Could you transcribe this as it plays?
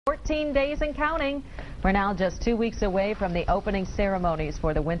14 days and counting. We're now just 2 weeks away from the opening ceremonies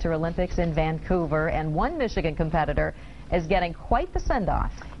for the Winter Olympics in Vancouver, and one Michigan competitor is getting quite the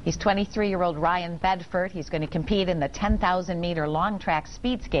send-off. He's 23-year-old Ryan Bedford. He's going to compete in the 10,000-meter long track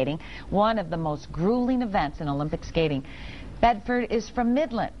speed skating, one of the most grueling events in Olympic skating. Bedford is from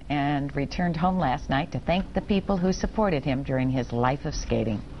Midland and returned home last night to thank the people who supported him during his life of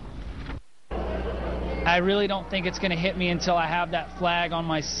skating. I really don't think it's going to hit me until I have that flag on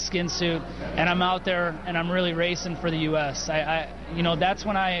my skin suit and I'm out there and I'm really racing for the U.S. You know, that's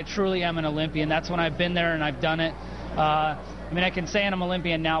when I truly am an Olympian. That's when I've been there and I've done it. I mean, I can say I'm an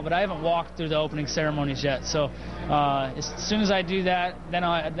Olympian now, but I haven't walked through the opening ceremonies yet. So as soon as I do that, then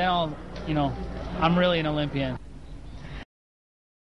I'll, you know, I'm really an Olympian.